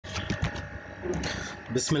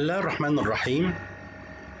بسم الله الرحمن الرحيم.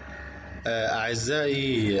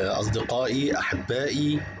 أعزائي أصدقائي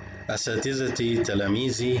أحبائي أساتذتي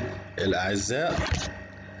تلاميذي الأعزاء،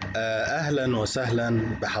 أهلا وسهلا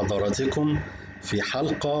بحضراتكم في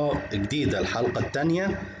حلقة جديدة، الحلقة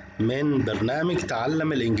الثانية من برنامج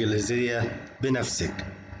تعلم الإنجليزية بنفسك.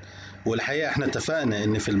 والحقيقة احنا اتفقنا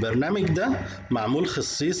ان في البرنامج ده معمول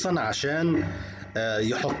خصيصا عشان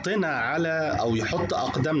يحطنا على او يحط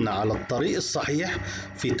اقدامنا على الطريق الصحيح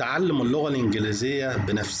في تعلم اللغة الانجليزية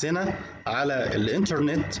بنفسنا على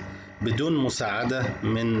الانترنت بدون مساعدة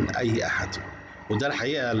من اي احد. وده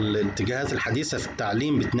الحقيقة الاتجاهات الحديثة في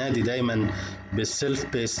التعليم بتنادي دايما بالسيلف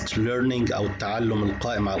بيست ليرنينج او التعلم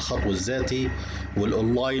القائم على الخطوة الذاتي،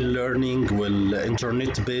 والاونلاين ليرنينج،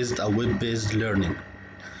 والانترنت بيست او ويب بيست ليرنينج.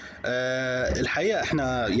 الحقيقة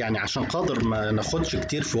احنا يعني عشان قادر ما ناخدش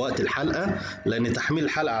كتير في وقت الحلقة، لان تحميل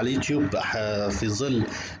الحلقة على اليوتيوب في ظل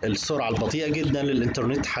السرعة البطيئة جدا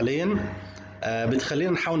للإنترنت حاليا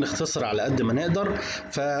بتخلينا نحاول نختصر على قد ما نقدر.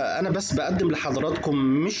 فأنا بس بقدم لحضراتكم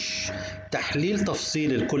مش تحليل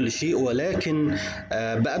تفصيلي لكل شيء، ولكن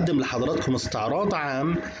بقدم لحضراتكم استعراض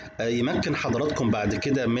عام يمكن حضراتكم بعد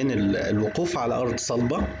كده من الوقوف على أرض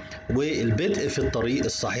صلبة والبدء في الطريق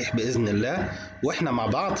الصحيح بإذن الله، وإحنا مع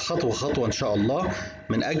بعض خطوة خطوة إن شاء الله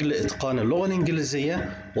من أجل إتقان اللغة الإنجليزية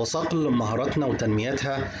وصقل مهاراتنا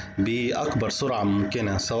وتنميتها بأكبر سرعة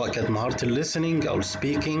ممكنة، سواء كانت مهارة الليسننج أو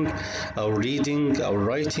السبيكينج أو الريدنج أو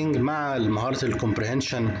الرايتنج مع مهارة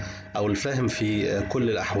الكومبريهنشن أو الفهم في كل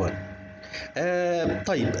الأحوال.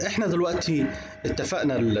 طيب احنا دلوقتي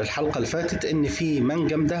اتفقنا الحلقة اللي فاتت ان في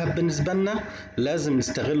منجم ذهب بالنسبة لنا لازم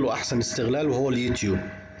نستغله احسن استغلال، وهو اليوتيوب.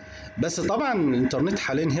 بس طبعا الانترنت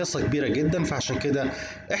حاليا هيصة كبيرة جدا، فعشان كده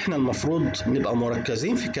احنا المفروض نبقى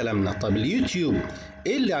مركزين في كلامنا. طب اليوتيوب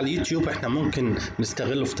ايه اللي على اليوتيوب احنا ممكن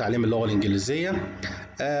نستغله في تعليم اللغة الانجليزية؟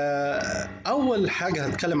 اول حاجة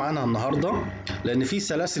هتكلم عنها النهاردة، لان في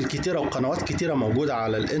سلاسل كتيرة وقنوات كتيرة موجودة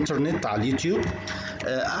على الانترنت على اليوتيوب.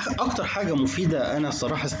 اكتر حاجة مفيدة انا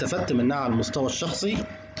صراحة استفدت منها على المستوى الشخصي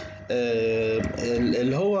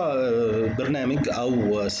اللي هو برنامج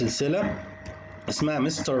او سلسلة اسمها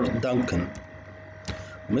مستر دانكن.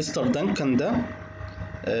 مستر دانكن ده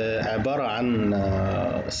عبارة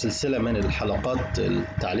عن سلسلة من الحلقات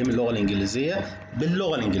تعليم اللغة الإنجليزية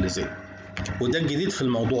باللغة الإنجليزية، وده الجديد في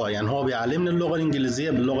الموضوع. يعني هو بيعلمني اللغة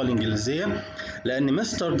الإنجليزية باللغة الإنجليزية، لأن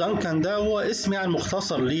مستر دانكن ده هو اسم يعني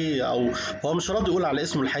مختصر ليه، أو هو مش راضي يقول على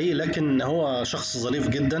اسمه الحقيقي، لكن هو شخص ظريف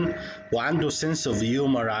جدا وعنده سنس اوف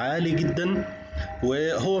هيومر عالي جدا،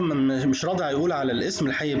 وهو مش راضي يقول على الاسم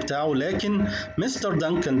الحقيقي بتاعه. لكن مستر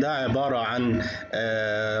دانكن ده عبارة عن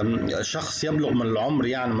شخص يبلغ من العمر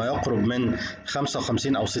يعني ما يقرب من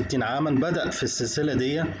 55 أو 60 عاما. بدأ في السلسلة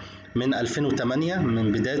دي من 2008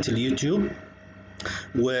 من بداية اليوتيوب،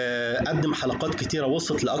 وقدم حلقات كتيرة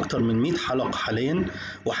وصلت لأكتر من 100 حلقة حاليا.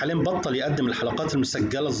 وحاليا بطل يقدم الحلقات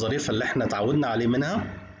المسجلة الظريفة اللي احنا تعودنا عليه منها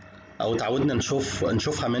أو تعودنا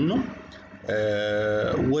نشوفها منه.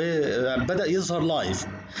 وبدأ يظهر لايف.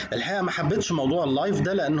 الحقيقة ما حبيتش موضوع اللايف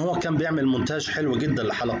ده، لأن هو كان بيعمل مونتاج حلو جدا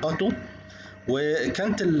لحلقاته،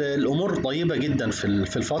 وكانت الأمور طيبة جدا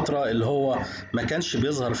في الفترة اللي هو ما كانش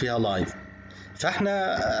بيظهر فيها لايف.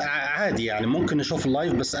 فاحنا عادي يعني ممكن نشوف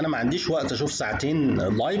اللايف، بس انا ما عنديش وقت اشوف ساعتين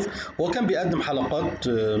لايف. هو كان بيقدم حلقات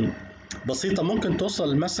بسيطة ممكن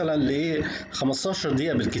توصل مثلا ل 15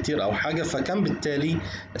 دقيقة بالكتير أو حاجة، فكان بالتالي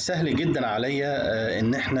سهل جدا عليا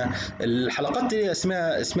إن إحنا الحلقات دي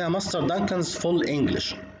اسمها ماستر دانكنز فول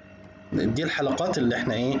إنجلش. دي الحلقات اللي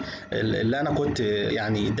إحنا إيه اللي أنا كنت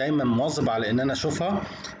يعني دايما مواظب على إن أنا أشوفها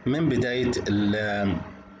من بداية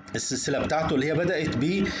السلسلة بتاعته، اللي هي بدأت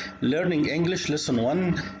ب Learning English Lesson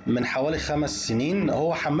 1 من حوالي 5 سنين.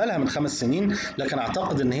 هو حملها من 5 سنين، لكن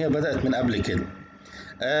أعتقد إن هي بدأت من قبل كده.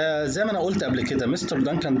 زي ما انا قلت قبل كده، مستر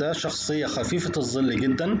دانكن ده شخصية خفيفة الظل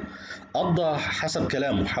جدا، قضى حسب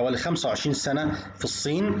كلامه حوالي 25 سنة في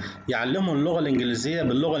الصين يعلمهم اللغة الإنجليزية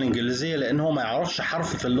باللغة الإنجليزية، لأن هو ما يعرفش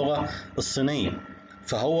حرف في اللغة الصينية.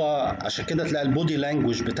 فهو عشان كده تلاقي البودي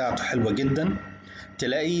لانجوج بتاعته حلوة جدا،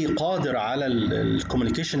 تلاقيه قادر على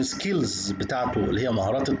الكوميونيكيشن سكيلز بتاعته اللي هي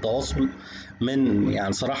مهارات التواصل. من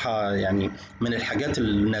يعني صراحة يعني من الحاجات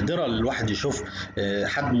النادرة اللي الواحد يشوف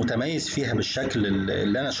حد متميز فيها بالشكل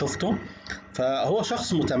اللي أنا شفته. فهو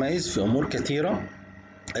شخص متميز في أمور كثيرة.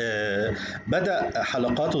 بدأ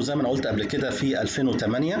حلقاته زي ما أنا قلت قبل كده في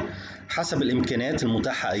 2008 حسب الإمكانيات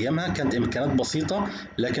المتاحة أيامها. كانت إمكانيات بسيطة،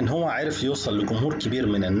 لكن هو عرف يوصل لجمهور كبير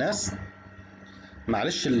من الناس.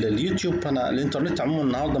 معلش اليوتيوب انا الانترنت عموما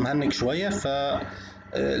النهارده مهنج شويه.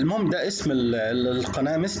 فالمهم ده اسم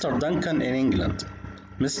القناه مستر دانكن ان انجلاند.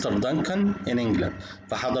 مستر دانكن ان انجلاند،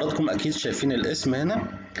 فحضراتكم اكيد شايفين الاسم هنا.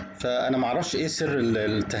 فانا ما اعرفش ايه سر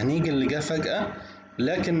التهنيج اللي جه فجأة،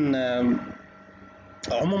 لكن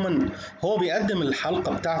عموما هو بيقدم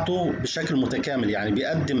الحلقة بتاعته بشكل متكامل، يعني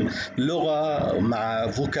بيقدم لغة مع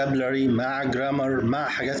فوكابلري مع جرامر مع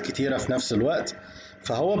حاجات كتيرة في نفس الوقت.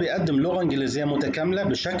 فهو بيقدم لغة إنجليزية متكاملة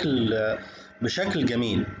بشكل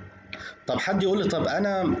جميل. طب حد يقول لي طب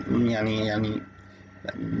أنا يعني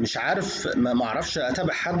مش عارف، ما اعرفش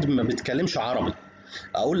اتابع حد ما بيتكلمش عربي.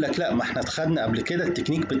 اقول لك لا، ما احنا اتخدنا قبل كده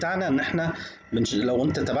التكنيك بتاعنا ان احنا لو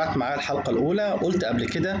انت تابعت معايا الحلقه الاولى قلت قبل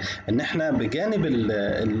كده ان احنا بجانب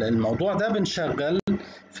الموضوع ده بنشغل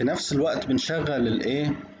في نفس الوقت بنشغل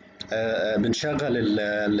الايه، بنشغل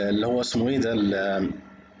اللي هو اسمه ايه ده،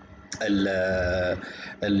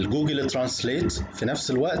 الجوجل ترانسليت في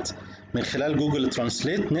نفس الوقت. من خلال جوجل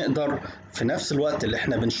ترانسليت نقدر في نفس الوقت اللي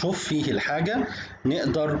احنا بنشوف فيه الحاجة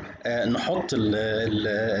نقدر نحط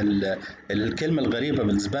الكلمة الغريبة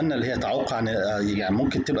بالنسبة لنا اللي هي تعوق عن، يعني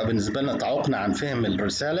ممكن تبقى بالنسبة لنا تعوقنا عن فهم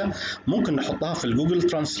الرسالة، ممكن نحطها في الجوجل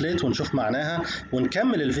ترانسليت ونشوف معناها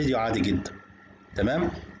ونكمل الفيديو عادي جدا.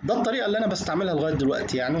 تمام. ده الطريقة اللي أنا بستعملها لغاية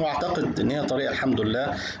دلوقتي يعني، وأعتقد إن هي طريقة الحمد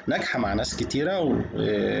لله ناجحة مع ناس كتيرة.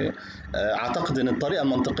 وأعتقد إن الطريقة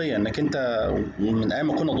المنطقية إنك أنت من أيام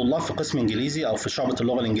ما كنا طلاب في قسم إنجليزي أو في شعبة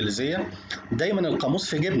اللغة الإنجليزية دايما القاموس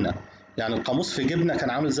في جيبنا، يعني القاموس في جيبنا كان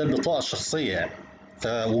عامل زي البطاقة الشخصية يعني.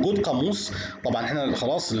 فوجود قاموس، طبعا احنا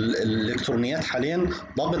خلاص الالكترونيات حاليا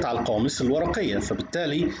ضغط على القواميس الورقيه،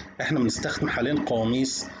 فبالتالي احنا بنستخدم حاليا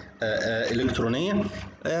قواميس الكترونيه.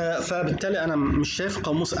 فبالتالي انا مش شايف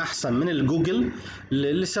قاموس احسن من الجوجل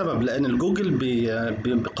لسبب، لان الجوجل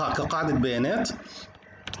كقاعده بيانات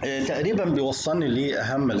تقريبا بيوصلني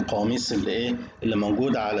لاهم القواميس اللي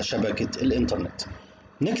موجوده على شبكه الانترنت.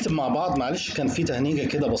 نكتب مع بعض، معلش كان في تهنيجه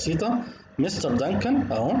كده بسيطه. مستر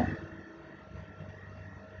دانكن اهو.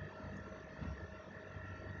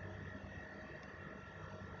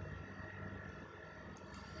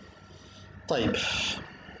 طيب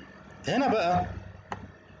هنا بقى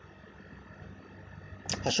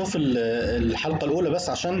هشوف الحلقة الأولى بس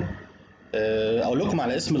عشان أقول لكم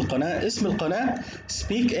على اسم القناة. اسم القناة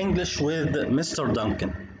Speak English with Mr.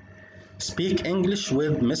 Duncan. Speak English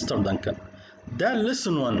with Mr. Duncan. ده Lesson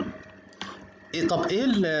 1. طب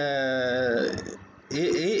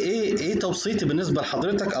إيه توصيتي بالنسبة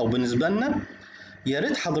لحضرتك أو بالنسبة لنا؟ يا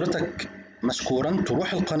ريت حضرتك مشكورا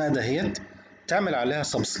تروح القناة دهيت تعمل عليها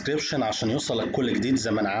سبسكريبشن عشان يوصلك كل جديد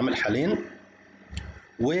زي ما أنا عامل حاليا،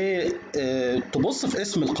 وتبص في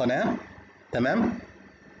اسم القناة. تمام.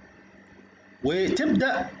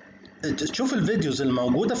 وتبدأ تشوف الفيديوز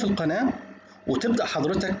الموجودة في القناة وتبدأ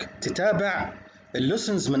حضرتك تتابع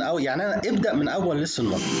الليسنز من أول، يعني أنا ابدأ من أول ليسن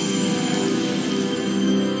 1.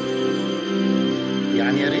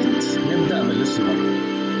 يعني يا ريت نبدأ من ليسن 1.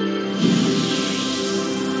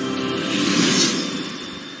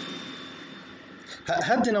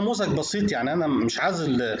 هدي نموذج بسيط، يعني أنا مش عايز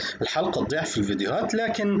الحلقة تضيع في الفيديوهات،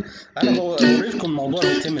 لكن أنا بوري لكم الموضوع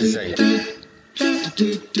بيتم إزاي.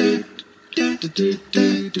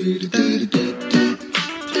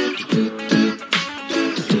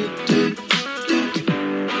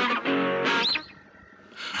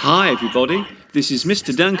 Hi everybody, this is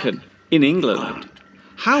Mr. Duncan in England.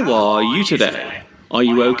 How are you today? Are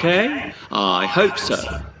you okay? I hope so.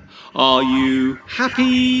 Are you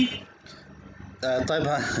happy?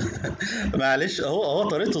 طيب معلش، هو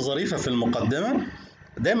طريقته ظريفة في المقدمة،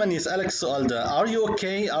 دايما يسألك السؤال ده Are you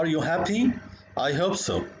okay? Are you happy? I hope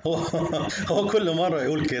so. هو كل مرة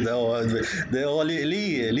يقول كده، هو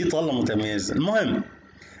ليه طلة متميزة. المهم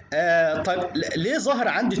طيب ليه ظهر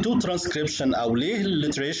عندي تو ترانسكريبشن، او ليه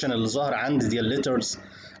الليتريشن اللي ظهر عندي دي الليترز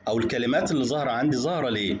او الكلمات اللي ظاهرة عندي ظاهرة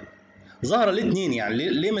ليه؟ ظاهرة ليه اتنين، يعني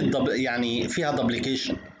ليه يعني فيها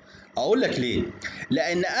دبليكيشن؟ اقول لك ليه.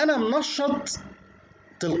 لان انا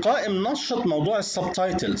تلقائي منشط موضوع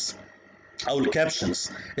السبتايتلز او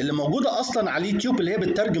الكابشنز اللي موجوده اصلا على اليوتيوب اللي هي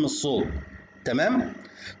بتترجم الصوت. تمام.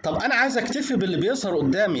 طب انا عايز اكتفي باللي بيظهر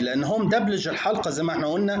قدامي، لان هو مدبلج الحلقه زي ما احنا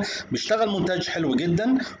قلنا، بيشتغل مونتاج حلو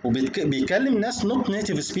جدا، وبيكلم ناس نوت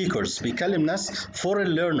نيتيف سبيكرز، بيكلم ناس فورين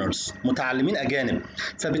ليرنرز، متعلمين اجانب.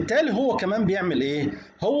 فبالتالي هو كمان بيعمل ايه؟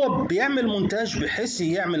 هو بيعمل مونتاج بحيث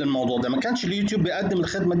يعمل الموضوع ده. ما كانش اليوتيوب بيقدم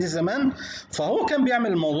الخدمه دي زمان، فهو كان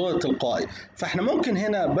بيعمل الموضوع تلقائي. فاحنا ممكن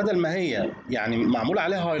هنا بدل ما هي يعني معمول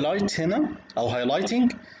عليها هايلايت هنا او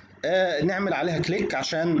هايلايتنج، نعمل عليها كليك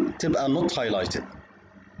عشان تبقى نوت هايلايتد،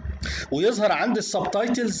 ويظهر عند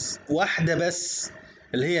السبتايتلز واحده بس،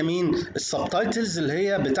 اللي هي مين؟ السبتايتلز اللي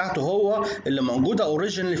هي بتاعته هو اللي موجوده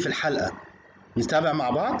اوريجينالي في الحلقه. نتابع مع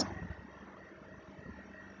بعض.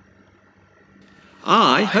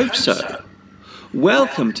 I hope so.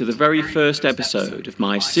 Welcome to the very first episode of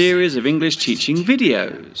my series of English teaching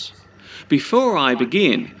videos. Before I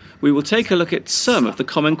begin, we will take a look at some of the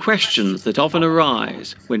common questions that often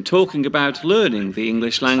arise when talking about learning the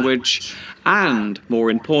English language and,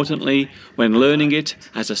 more importantly, when learning it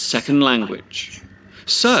as a second language.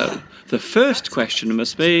 So, the first question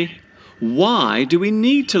must be, why do we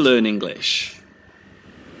need to learn English?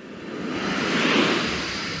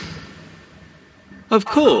 Of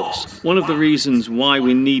course, one of the reasons why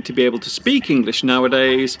we need to be able to speak English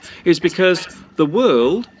nowadays is because the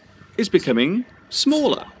world is becoming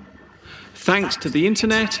smaller. Thanks to the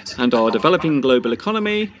internet and our developing global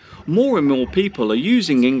economy, more and more people are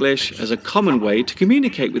using English as a common way to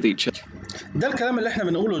communicate with each other. ده الكلام اللي احنا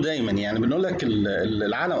بنقوله دايما، يعني بنقول لك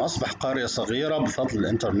العالم اصبح قرية صغيرة بفضل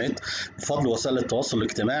الانترنت، بفضل وسائل التواصل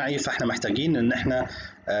الاجتماعي، فاحنا محتاجين ان احنا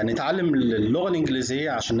نتعلم اللغة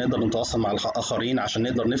الإنجليزية عشان نقدر نتواصل مع الآخرين، عشان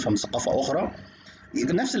نقدر نفهم ثقافة أخرى.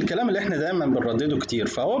 نفس الكلام اللي احنا دايما بنردده كتير.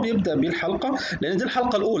 فهو بيبدأ بالحلقة لأن دي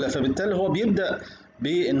الحلقة الأولى، فبالتالي هو بيبدأ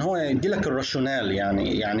بان هو يدي لك الراشونال،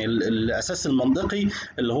 يعني الاساس المنطقي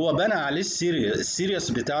اللي هو بنى عليه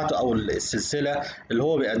السيريس بتاعته او السلسله اللي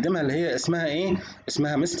هو بيقدمها، اللي هي اسمها ايه؟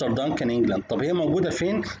 اسمها مستر دانكن انجلاند. طب هي موجوده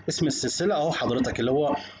فين اسم السلسله؟ اهو حضرتك، اللي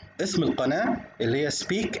هو اسم القناه اللي هي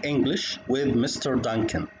سبيك انجلش وذ مستر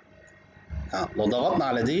دانكن. لو ضغطنا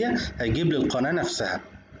على دي هيجيب لي القناه نفسها،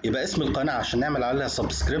 يبقى اسم القناه عشان نعمل عليها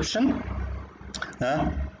سبسكريبشن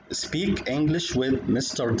سبيك انجلش وذ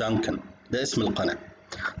مستر دانكن، ده اسم القناه.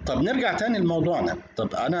 طب نرجع تاني لموضوعنا.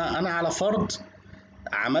 طب انا على فرض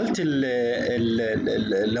عملت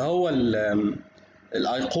اللي هو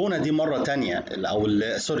الايقونه دي مره تانية، او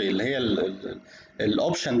سوري اللي هي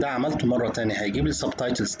الاوبشن ده عملته مره تانية، هيجيب لي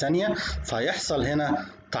سبتايتلز تانية، فهيحصل هنا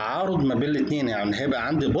تعارض ما بين الاثنين. يعني هيبقى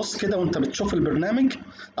عندي بص كده وانت بتشوف البرنامج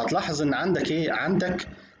هتلاحظ ان عندك ايه؟ عندك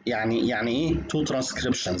يعني ايه تو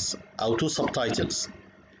ترانسكريبشنز او تو سبتايتلز،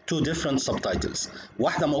 two different subtitles.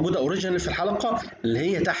 واحدة موجودة اوريجينال في الحلقة اللي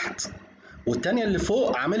هي تحت، والتانية اللي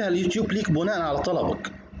فوق عاملها اليوتيوب ليك بناء على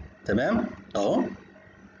طلبك. تمام؟ اهو.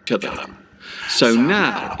 So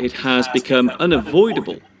now it has become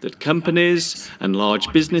unavoidable that companies and large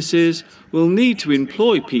businesses will need to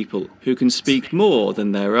employ people who can speak more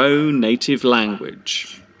than their own native language.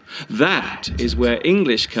 That is where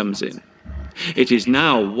English comes in. It is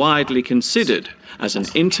now widely considered as an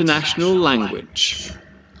international language.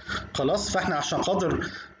 خلاص، فاحنا عشان خاطر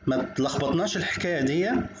ما تلخبطناش الحكايه دي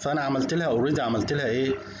فانا عملت لها اوريدي، عملت لها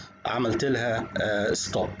ايه؟ عملت لها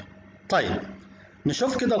ستوب. طيب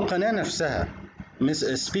نشوف كده القناه نفسها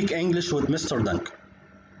سبيك انجلش وذ مستر دانكن.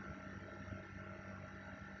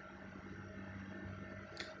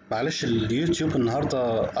 معلش اليوتيوب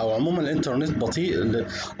النهارده او عموما الانترنت بطيء.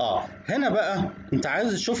 هنا بقى انت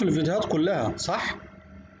عايز تشوف الفيديوهات كلها، صح؟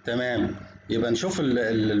 تمام، يبقى نشوف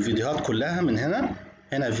الفيديوهات كلها من هنا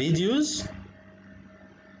فيديوز،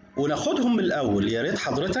 وناخدهم من الاول. يا ريت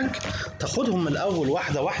حضرتك تاخدهم من الاول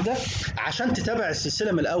واحده واحده عشان تتابع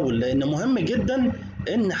السلسله من الاول، لان مهم جدا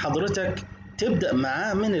ان حضرتك تبدا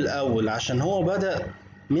معاه من الاول عشان هو بدا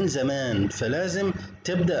من زمان، فلازم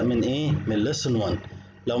تبدا من ايه؟ من ليسن 1.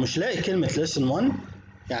 لو مش لاقي كلمه ليسن 1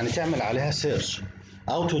 يعني تعمل عليها سيرش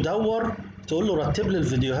او تدور تقول له رتب لي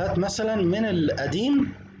الفيديوهات مثلا من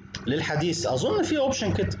القديم للحديث. اظن في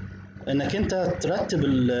اوبشن كده انك انت ترتب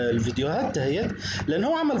الفيديوهات دهيت، لان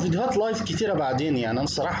هو عمل فيديوهات لايف كتيره بعدين. يعني انا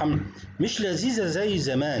الصراحه مش لذيذه زي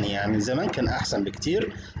زمان، يعني زمان كان احسن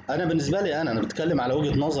بكتير. انا بالنسبه لي انا بتكلم على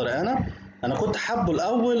وجهه نظري، انا كنت حابه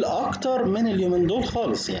الاول اكتر من اليومين دول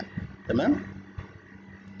خالص يعني. تمام،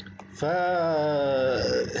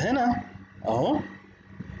 فهنا اهو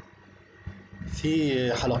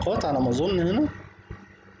في حلقات على ما اظن هنا،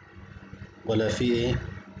 ولا في ايه؟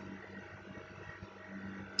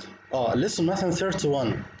 lesson مثلا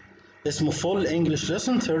 31 اسمه full English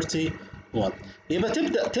lesson 31. يبقى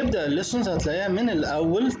تبدأ الليسونز هتلاقيها من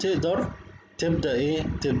الأول، تقدر تبدأ ايه؟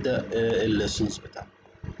 تبدأ الليسونز بتاعك.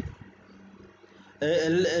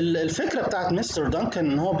 الفكرة بتاعت مستر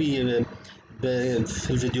دانكن ان هو في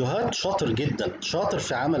الفيديوهات شاطر جدا، شاطر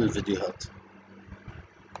في عمل الفيديوهات،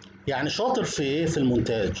 يعني شاطر في ايه؟ في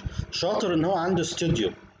المونتاج، شاطر ان هو عنده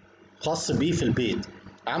استوديو خاص بيه في البيت،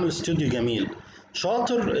 عامل استوديو جميل،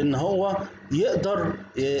 شاطر ان هو يقدر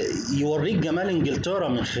يوريك جمال انجلترا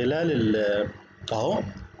من خلال اهو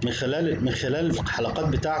من خلال الحلقات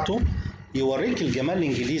بتاعته، يوريك الجمال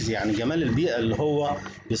الانجليزي، يعني جمال البيئة اللي هو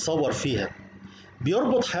بيصور فيها.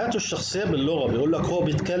 بيربط حياته الشخصية باللغة، بيقول لك هو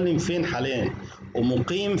بيتكلم فين حاليا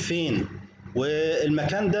ومقيم فين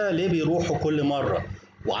والمكان ده ليه بيروحه كل مرة،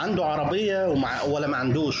 وعنده عربية ولا ما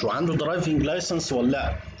عندوش، وعنده درايفنج لايسنس ولا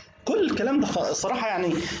لا. كل الكلام ده صراحه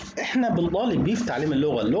يعني احنا بنطالب بيه في تعليم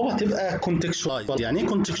اللغه. اللغه تبقى كونتكستشواليز. يعني ايه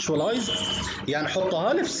كونتكستشواليز؟ يعني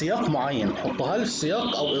حطها لي في سياق معين، حطها لي في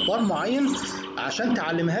سياق او اطار معين عشان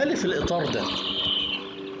تعلمها لي في الاطار ده.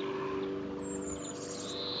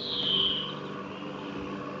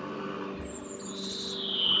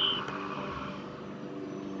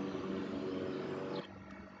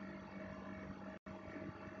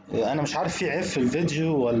 انا مش عارف في عيب في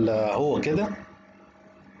الفيديو ولا هو كده.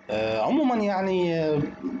 عموما يعني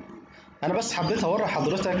انا بس حبيت اوري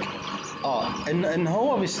حضرتك ان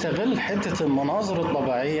هو بيستغل حته المناظر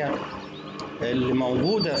الطبيعيه اللي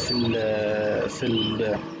موجوده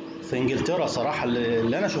في انجلترا صراحه،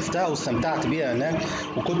 اللي انا شفتها واستمتعت بيها هناك،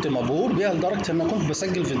 وكنت مبهور بيها لدرجه ان انا كنت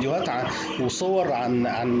بسجل فيديوهات وصور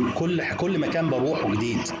عن كل مكان بروحه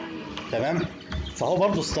جديد. تمام. فهو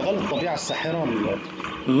برضه استغل الطبيعه الساحره.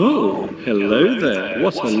 Oh, hello there.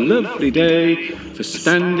 What a lovely day for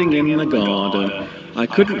standing in the garden. I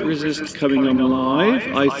couldn't resist coming on live.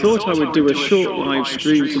 I thought I would do a short live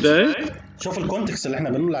stream today. شوف الكونتكست اللي احنا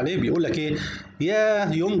بنقول عليه، بيقول لك ايه؟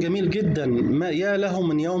 يا يوم جميل جدا، ما يا له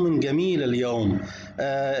من يوم جميل اليوم.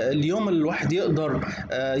 اليوم الواحد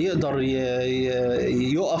يقدر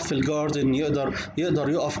يقف في الجاردن، يقدر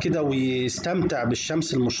يقف كده ويستمتع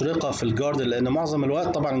بالشمس المشرقة في الجاردن، لان معظم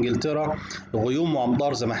الوقت طبعا انجلترا غيوم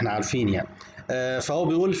وامطار زي ما احنا عارفين يعني. فهو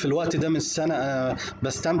بيقول في الوقت ده من السنة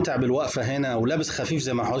بستمتع بالوقفة هنا ولابس خفيف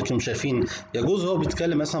زي ما حضراتكم شايفين. يجوز هو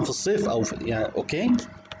بيتكلم مثلا في الصيف او يعني اوكي،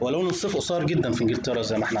 ولو ان الصيف قصير جدا في انجلترا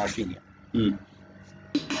زي ما احنا عارفين يعني.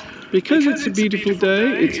 Because it's a beautiful day,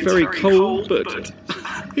 it's very cold, but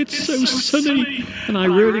it's so sunny, and I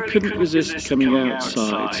really couldn't resist coming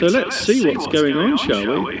outside. So let's see what's going on, shall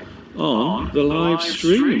we? On the live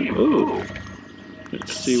stream. Oh,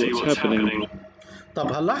 let's see what's happening.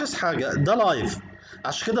 طب هنلاحظ حاجة، ده لايف.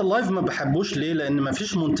 عشان كده اللايف ما بحبوش ليه؟ لأن ما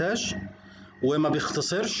فيش مونتاج وما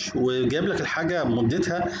بيختصرش، وجايب لك الحاجة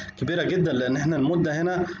مدتها كبيرة جدا، لأن احنا المدة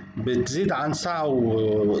هنا بتزيد عن ساعة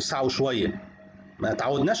وشوية. ما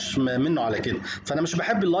تعودناش منه على كده، فانا مش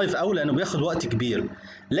بحب اللايف قوي لانه بياخد وقت كبير.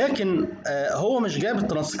 لكن هو مش جايب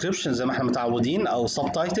الترانسكريبشن زي ما احنا متعودين او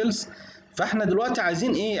سب تايتلز. فاحنا دلوقتي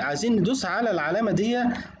عايزين ايه؟ عايزين ندوس على العلامه دي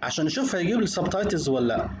عشان نشوف هيجيب لي سب تايتلز ولا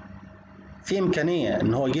لا. في امكانيه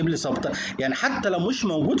ان هو يجيب لي يعني حتى لو مش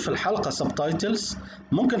موجود في الحلقه سب تايتلز،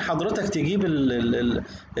 ممكن حضرتك تجيب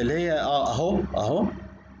اللي هي اهو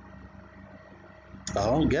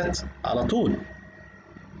جت على طول،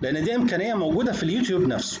 لأن دي إمكانية موجودة في اليوتيوب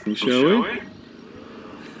نفسه. Shall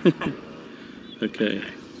we? Okay.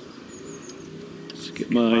 Let's get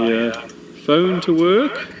my phone to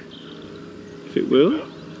work, if it will.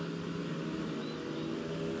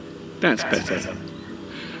 That's better.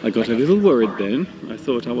 I got a little worried then. I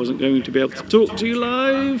thought I wasn't going to be able to talk to you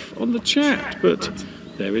live on the chat, but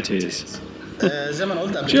there it is. زي ما أنا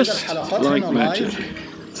قلت قبل كده الحلقات هنا لايف.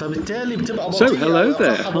 So hello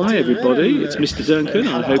there, hi everybody, it's Mr. Duncan.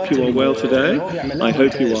 I hope you are well today. I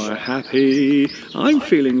hope you are happy. I'm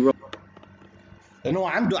feeling لأن هو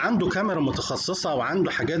عنده كاميرا متخصصة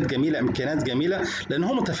وعنده حاجات جميلة، إمكانيات جميلة، لأن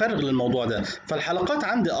هو متفرغ للموضوع ده. فالحلقات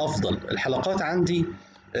عندي أفضل، الحلقات عندي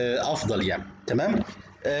أفضل يعني. تمام.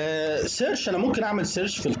 سيرش، أنا ممكن أعمل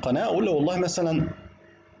سيرش في القناة، أقول له والله مثلا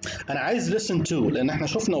أنا عايز listen to، لأن إحنا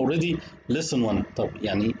شفنا already listen 1. طب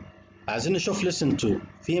يعني عايزين نشوف listen to،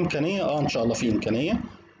 في إمكانية؟ إن شاء الله في إمكانية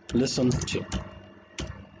listen to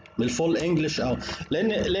بالفول انجلش،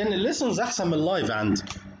 لأن الليسنز أحسن من اللايف عندي.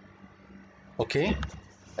 أوكي.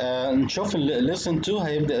 نشوف listen to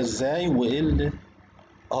هيبدأ إزاي وإيه اللي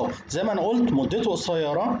زي ما أنا قلت مدته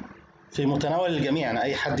قصيرة في متناول الجميع، يعني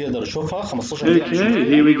أي حد يقدر يشوفها 15 دقيقة. Okay,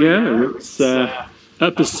 here we go. It's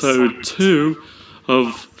episode 2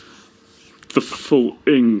 of the full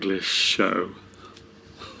English show.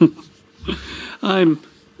 I'm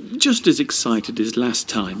just as excited as last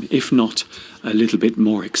time, if not a little bit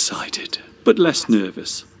more excited, but less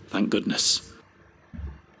nervous, thank goodness.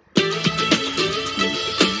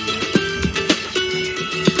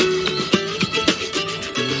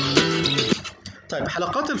 طيب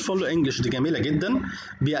حلقات الفول انجلش دي جميله جدا.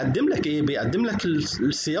 بيقدم لك ايه؟ بيقدم لك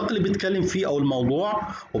السياق اللي بيتكلم فيه او الموضوع،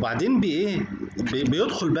 وبعدين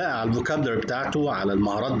بيدخل بقى على الفوكابلري بتاعته، على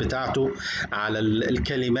المهارات بتاعته، على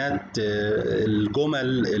الكلمات،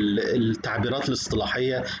 الجمل، التعبيرات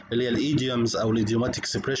الاصطلاحيه اللي هي الايديومز او الايديوماتيك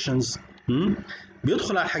اكسبريشنز.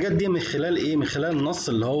 بيدخل على الحاجات دي من خلال ايه؟ من خلال النص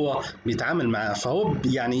اللي هو بيتعامل معاه. فهو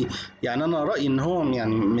يعني انا رايي ان هو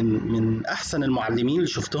يعني من احسن المعلمين اللي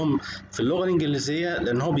شفتهم في اللغه الانجليزيه،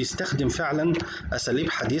 لان هو بيستخدم فعلا اساليب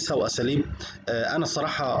حديثه واساليب انا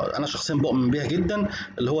الصراحه انا شخصيا بؤمن بيها جدا،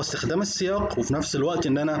 اللي هو استخدام السياق، وفي نفس الوقت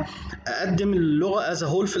ان انا اقدم اللغه از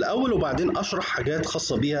هول في الاول، وبعدين اشرح حاجات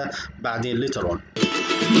خاصه بيها بعدين later on.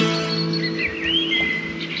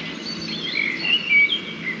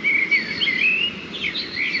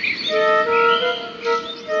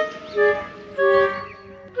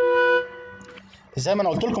 زي ما انا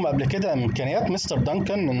قلت لكم قبل كده، امكانيات مستر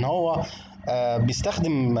دانكن ان هو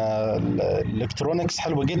بيستخدم الالكترونكس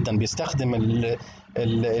حلو جدا، بيستخدم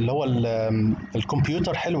اللي هو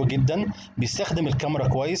الكمبيوتر حلو جدا، بيستخدم الكاميرا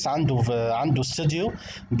كويس، عنده استوديو،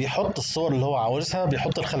 بيحط الصور اللي هو عاوزها،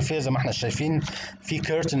 بيحط الخلفيه زي ما احنا شايفين في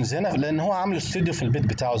كيرتنز هنا، لان هو عامل استوديو في البيت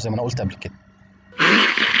بتاعه زي ما انا قلت قبل كده.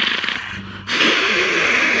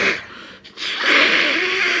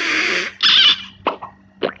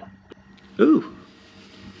 Ooh.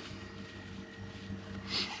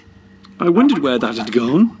 I wondered where that had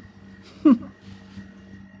gone.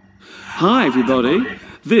 Hi everybody,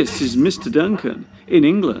 this is Mr. Duncan in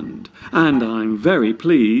England, and I'm very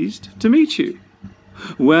pleased to meet you.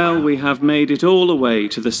 Well, we have made it all the way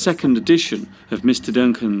to the second edition of Mr.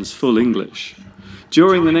 Duncan's Full English.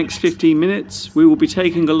 During the next 15 minutes, we will be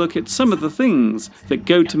taking a look at some of the things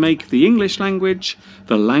that go to make the English language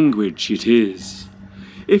the language it is.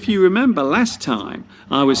 If you remember last time,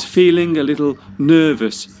 I was feeling a little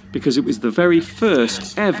nervous because it was the very first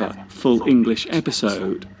ever full English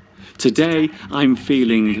episode. Today, I'm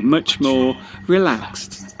feeling much more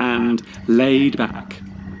relaxed and laid back.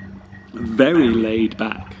 Very laid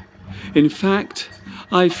back. In fact,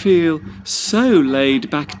 I feel so laid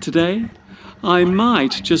back today, I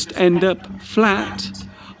might just end up flat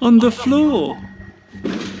on the floor.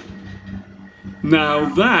 Now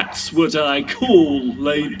that's what I call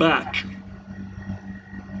laid back.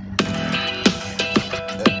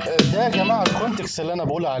 ده يا جماعه الكونتكست اللي انا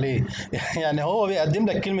بقول عليه. يعني هو بيقدم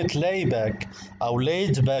لك كلمه لاي باك او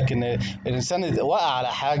ليد باك، ان الانسان وقع على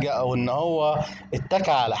حاجه، او ان هو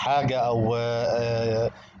اتكى على حاجه، او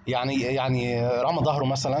يعني رمى ظهره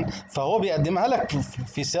مثلا، فهو بيقدمها لك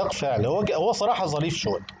في سياق فعل. هو صراحه ظريف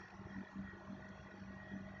شويه.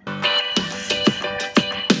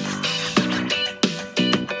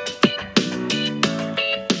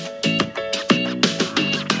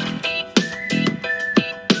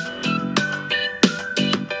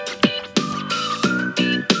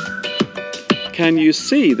 Can you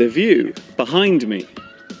see the view behind me?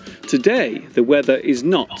 Today the weather is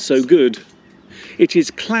not so good. It is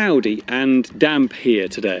cloudy and damp here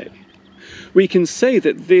today. We can say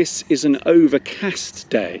that this is an overcast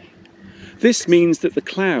day. This means that the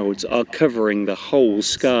clouds are covering the whole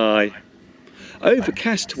sky.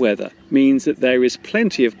 Overcast weather means that there is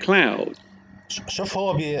plenty of cloud. شوف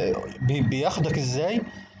هو بياخدك ازاي،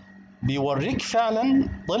 بيوريك فعلا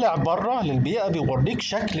طلع بره للبيئة، بيوريك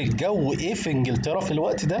شكل الجو ايه في انجلترا في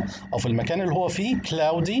الوقت ده او في المكان اللي هو فيه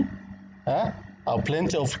cloudy، او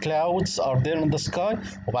plenty of clouds are there in the sky.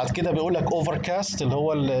 وبعد كده بيقول لك overcast اللي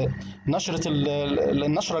هو النشرة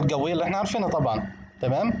الجوية اللي احنا عارفينها طبعا،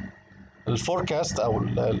 تمام. الفوركاست او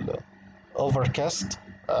overcast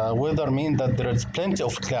weather mean that there is plenty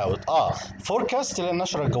of cloud. forecast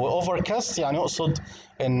للنشرة الجوية، overcast يعني يقصد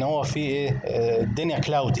ان هو في ايه الدنيا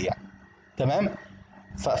cloudy يعني، تمام.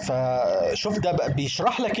 فشوف ده بقى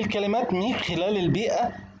بيشرح لك الكلمات من خلال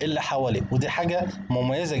البيئة اللي حواليك، ودي حاجة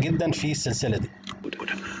مميزة جدا في السلسلة دي.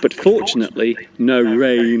 But fortunately, no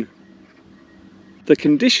rain. The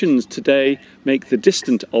conditions today make the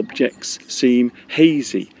distant objects seem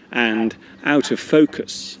hazy and out of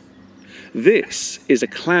focus. This is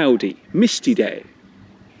a cloudy, misty day.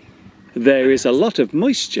 There is a lot of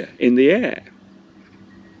moisture in the air.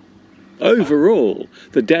 Overall,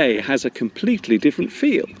 the day has a completely different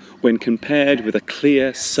feel when compared with a clear,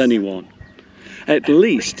 sunny one. At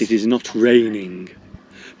least it is not raining.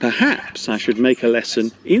 Perhaps I should make a lesson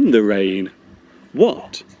in the rain.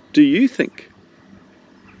 What do you think?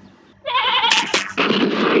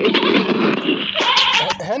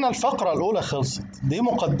 هنا الفقرة الأولى خلصت، دي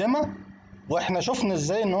مقدمة، واحنا شفنا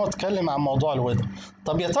ازاي ان هو اتكلم عن موضوع الويدر.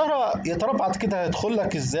 طب يا ترى بعد كده هيدخل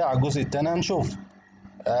لك ازاي على الجزء الثاني؟ هنشوف.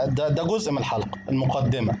 ده جزء من الحلقة،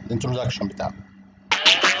 المقدمة، الانترودكشن بتاعه.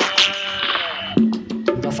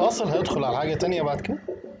 ده فاصل هيدخل على حاجة تانية بعد كده.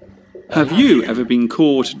 Have you ever been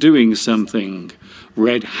caught doing something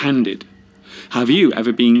red-handed? Have you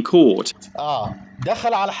ever been caught?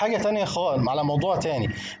 دخل على حاجة تانية خالص، على موضوع تاني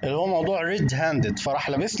اللي هو موضوع red handed. فراح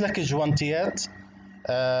لابس لك الجوانتيات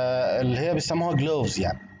اللي هي بيسموها جلوفز،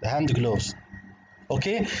 يعني هاند جلوفز.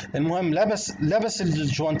 اوكي، المهم لبس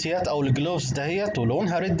الجوانتيات او الجلوفز دهيت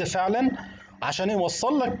ولونها رد فعلا عشان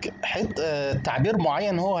يوصل لك تعبير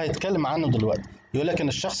معين هو هيتكلم عنه دلوقتي. يقول لك ان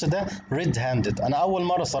الشخص ده ريد هاندد. انا اول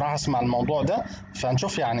مره صراحه اسمع الموضوع ده،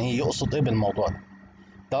 فهنشوف يعني ايه يقصد ايه بالموضوع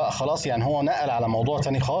ده خلاص يعني هو نقل على موضوع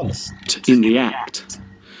تاني خالص. In the act.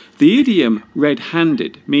 The idiom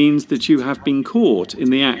red-handed means that you have been caught in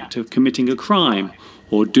the act of committing a crime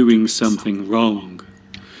or doing something wrong.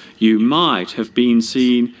 You might have been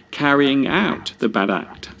seen carrying out the bad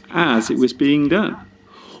act as it was being done,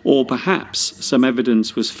 or perhaps some evidence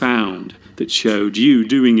was found that showed you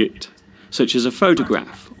doing it, such as a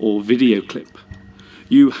photograph or video clip.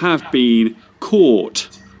 You have been caught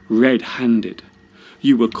red-handed.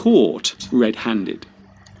 You were caught red-handed.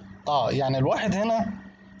 يعني الواحد هنا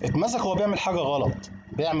اتمسك هو بيعمل حاجة غلط،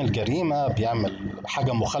 بيعمل جريمة، بيعمل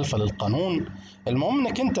حاجة مخالفة للقانون. المهم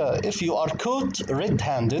انك انت if you are caught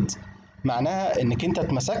red-handed معناها انك انت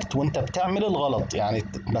اتمسكت وانت بتعمل الغلط، يعني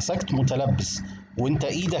اتمسكت متلبس وانت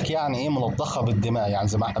ايدك يعني ايه ملطخة بالدماء، يعني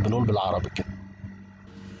زي ما احنا بنقول بالعربي كده.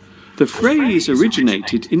 The phrase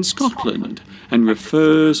originated in Scotland and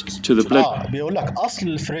refers to the blood. بيقول لك اصل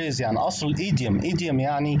الفريز يعني اصل الايديوم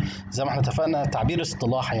يعني زي ما احنا اتفقنا تعبير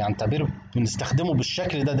اصطلاحي، يعني تعبير بنستخدمه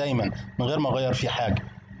بالشكل ده دايما من غير ما اغير فيه حاجه.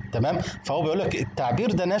 تمام، فهو بيقول لك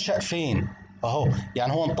التعبير ده نشأ فين اهو،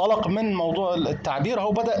 يعني هو انطلق من موضوع التعبير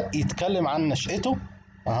اهو بدأ يتكلم عن نشأته.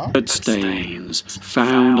 Bloodstains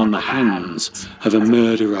found on the hands of a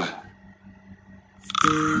murderer.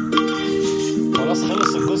 خلاص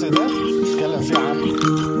خلص الجزء ده، اتكلم فيه عن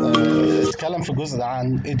اتكلم في الجزء ده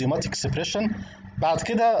عن idiomatic expression. بعد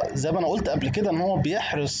كده زي ما انا قلت قبل كده ان هو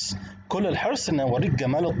بيحرص كل الحرص ان يوريك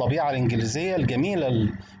جمال الطبيعه الانجليزيه الجميله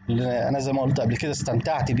اللي انا زي ما قلت قبل كده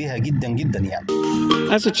استمتعت بيها جدا جدا يعني.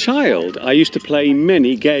 As a child, I used to play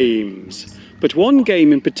many games, but one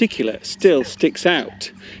game in particular still sticks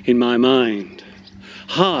out in my mind.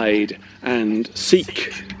 Hide and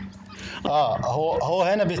seek. هو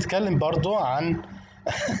هنا بيتكلم برضو عن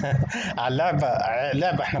عن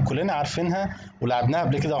لعبة احنا كلنا عارفينها ولعبناها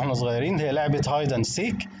قبل كده واحنا صغيرين، هي لعبة هايد اند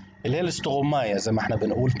سيك اللي هي الاستغماية زي ما احنا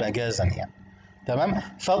بنقول مجازا يعني. تمام،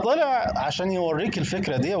 فطلع عشان يوريك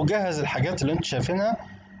الفكرة دي وجهز الحاجات اللي انتوا شايفينها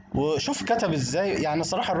وشوف كتب ازاي. يعني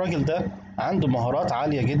صراحة الراجل ده عنده مهارات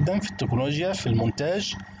عالية جدا في التكنولوجيا، في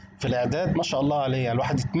المونتاج، في الاعداد، ما شاء الله عليه.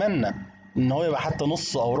 الواحد يتمنى ان هو يبقى حتى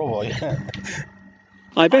نص او ربع.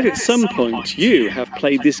 I bet at some point you have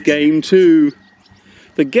played this game too.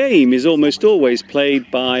 The game is almost always played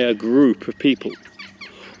by a group of people.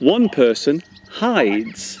 One person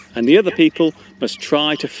hides and the other people must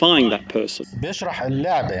try to find that person. بيشرح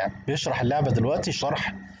اللعبة، يعني بيشرح اللعبة دلوقتي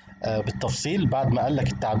شرح بالتفصيل بعد ما قال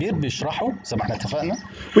لك التعبير بيشرحه زي ما احنا اتفقنا.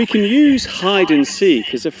 We can use hide and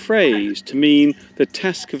seek as a phrase to mean the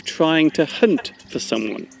task of trying to hunt for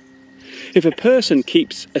someone. If a person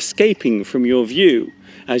keeps escaping from your view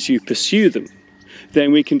as you pursue them, then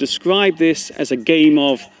we can describe this as a game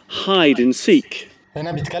of hide and seek.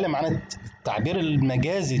 هنا بيتكلم عن التعبير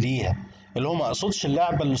المجازي ليها اللي هو ما يقصدش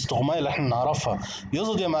اللعبة الاستغماية اللي احنا نعرفها،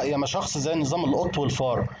 يقصد يا ما شخص زي نظام القط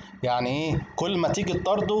والفار، يعني ايه كل ما تيجي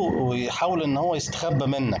تطارده ويحاول ان هو يستخبى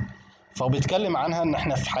منك. فهو بيتكلم عنها ان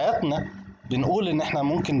احنا في حياتنا بنقول ان احنا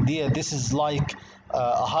ممكن دي this is like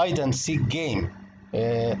a hide and seek game.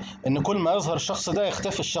 ان كل ما يظهر الشخص ده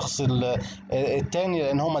يختفي الشخص التاني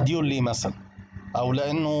لان هو مديون ليه مثلا، او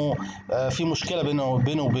لانه في مشكله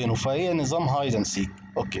بينه وبينه، فهي نظام هايد اند سيك.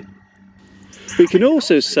 اوكي. We can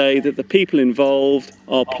also say that the people involved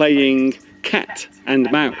are playing cat and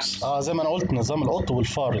mouse. زي ما انا قلت نظام القط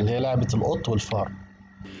والفار اللي هي لعبه القط والفار.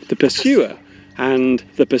 The pursuer and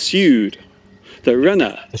the pursued. The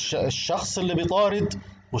runner. الشخص اللي بيطارد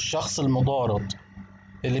والشخص المطارد،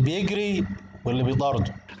 اللي بيجري واللي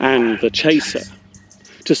بيطارده. And the chaser.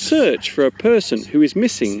 To search for a person who is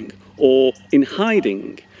missing or in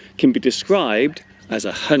hiding can be described as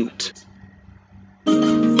a hunt.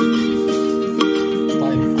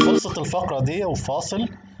 طيب خلصت الفقرة دي وفاصل،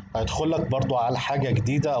 هيدخل لك برضو على حاجة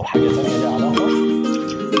جديدة أو حاجة تانية ليها علاقة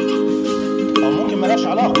أو ممكن ملاش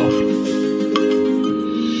علاقة.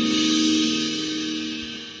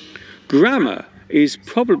 Grammar is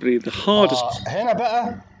probably the hardest. هنا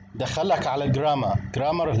بقى دخلك على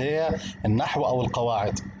جرامر اللي هي النحو أو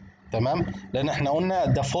القواعد. تمام، لان احنا قلنا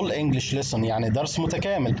ده فول انجلش ليسون يعني درس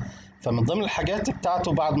متكامل، فمن ضمن الحاجات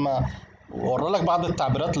بتاعته بعد ما ورى لك بعض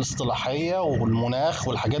التعبيرات الاصطلاحيه والمناخ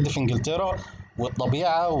والحاجات دي في انجلترا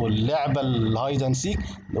والطبيعه واللعبه الهايد اند سيك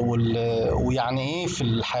ويعني ايه في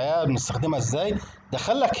الحياه بنستخدمها ازاي،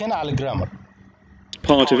 دخلك هنا على الجرامر.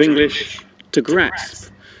 Part of English to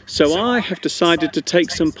grasp, So I have decided to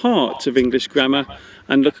take some parts of English grammar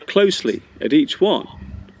and look closely at each one.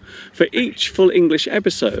 For each full English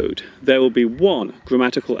episode, there will be one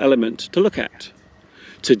grammatical element to look at.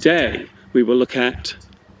 Today, we will look at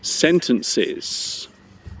sentences.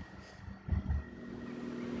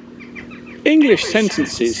 English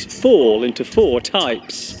sentences fall into four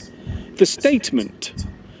types. The statement,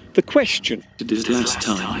 the question. It is last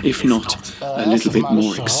time, if not a little bit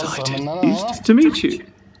more excited, to meet you.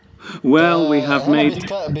 Well, we have made.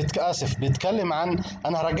 آسف بيتكلم عن،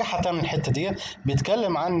 أنا هرجعها تاني الحتة دي.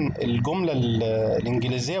 بيتكلم عن الجملة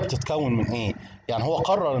الإنجليزية بتتكون من إيه. يعني هو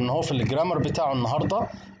قرر إن هو في الجرامر بتاعه النهاردة،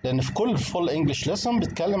 لأن في كل فول إنجلش ليسون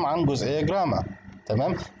بيتكلم عن جزئية جرامر،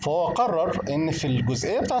 تمام؟ فهو قرر إن في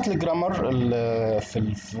الجزئية بتاعت الجرامر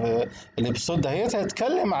في الإبسود دهيت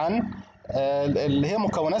هيتكلم عن اللي هي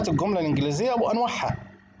مكونات الجملة الإنجليزية وأنواعها.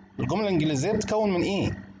 الجملة الإنجليزية بتتكون من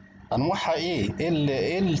إيه؟ أنواعها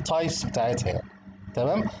إيه التايبس بتاعتها يعني.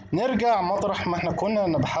 تمام؟ نرجع مطرح ما إحنا كنا.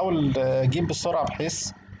 أنا بحاول أجيب بسرعة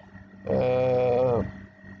بحيث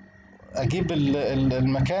أجيب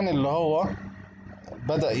المكان اللي هو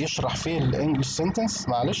بدأ يشرح فيه الإنجليش سنتنس.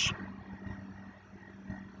 معلش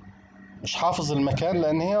مش حافظ المكان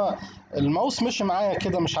لأن هي الماوس مشي معايا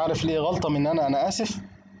كده، مش عارف ليه، غلطة من أنا آسف.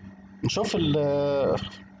 نشوف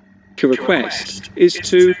To request is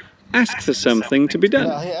to ask for something to be done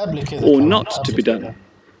or not to be done,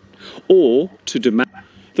 or to demand.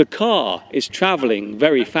 The car is travelling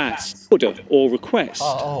very fast. Order or request.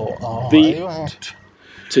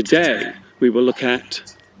 Today we will look at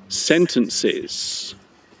sentences.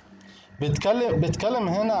 بيتكلم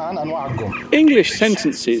هنا عن أنواع الجمل. English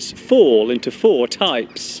sentences fall into four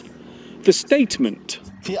types. The statement.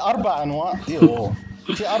 في أربع أنواع.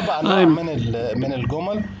 في أربع أنواع من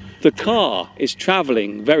الجمل. The car is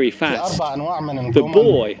travelling very fast. The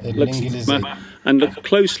boy looks and look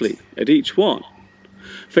closely at each one.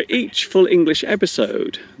 For each full English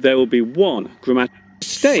episode, there will be one grammatical.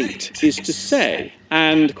 State is to say,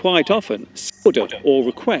 and quite often, order or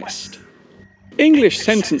request. English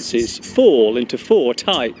sentences fall into four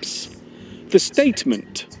types: the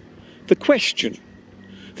statement, the question,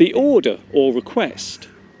 the order or request,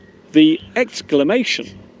 the exclamation.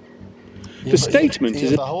 The statement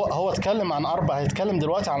is. هو اتكلم عن هيتكلم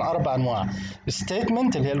دلوقتي عن أربع أنواع.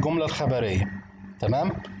 statement اللي هي الجملة الخبرية،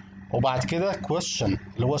 تمام؟ وبعد كده question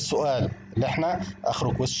اللي هو السؤال اللي احنا آخره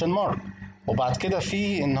question mark. وبعد كده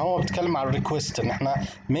في إن هو بيتكلم عن request، إن احنا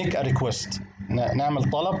make a request، نعمل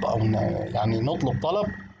طلب أو يعني نطلب طلب.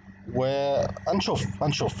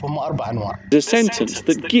 وهنشوف هم أربع أنواع. The sentence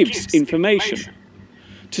that gives information.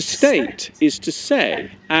 To state is to say,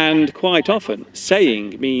 and quite often saying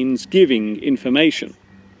means giving information.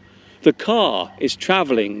 The car is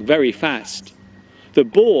travelling very fast. The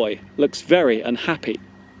boy looks very unhappy.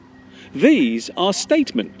 These are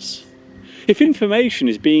statements. If information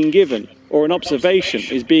is being given or an observation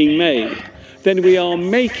is being made, then we are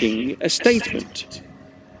making a statement.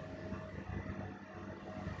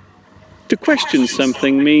 To question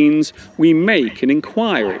something means we make an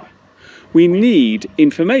inquiry. We need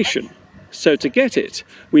information, so to get it,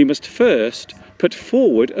 we must first put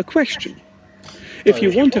forward a question. If you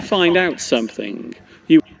want to find out something,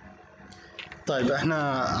 you. طيب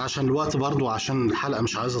احنا عشان الوقت برضو، عشان الحلقة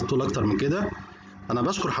مش عايزة تطول أكتر من كده، أنا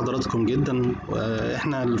بشكر حضراتكم جدا.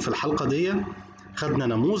 احنا في الحلقة دي خدنا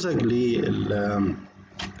نموذج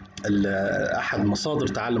أحد مصادر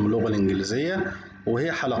تعلم اللغة الإنجليزية،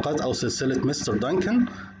 وهي حلقات أو سلسلة مستر دانكن.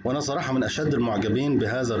 وأنا صراحة من أشد المعجبين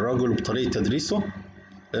بهذا الرجل وبطريقة تدريسه،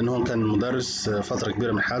 لأنه كان مدرس فترة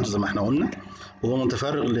كبيرة من حياته زي ما احنا قلنا، وهو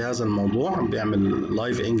متفرغ لهذا الموضوع، بيعمل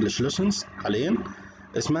لايف انجلش ليسونز حاليا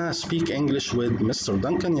اسمها Speak English with Mister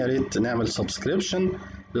Duncan. يا ريت نعمل سبسكريبشن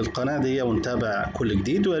للقناة دي ونتابع كل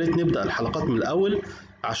جديد، ويا ريت نبدأ الحلقات من الأول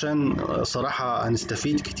عشان صراحة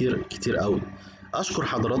هنستفيد كتير قوي. أشكر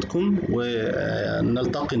حضراتكم،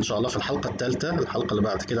 ونلتقي إن شاء الله في الحلقة الثالثة، الحلقة اللي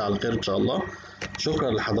بعد كده على خير إن شاء الله.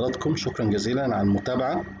 شكرا لحضراتكم، شكرا جزيلا على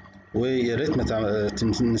المتابعة، ويا ريت ما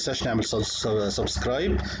تنساش نعمل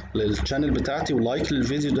سبسكرايب للشانل بتاعتي ولايك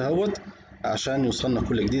للفيديو دهوت عشان يوصلنا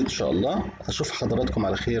كل جديد إن شاء الله. أشوف حضراتكم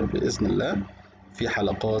على خير بإذن الله في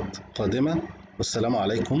حلقات قادمة، والسلام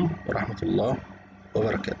عليكم ورحمة الله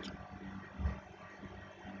وبركاته.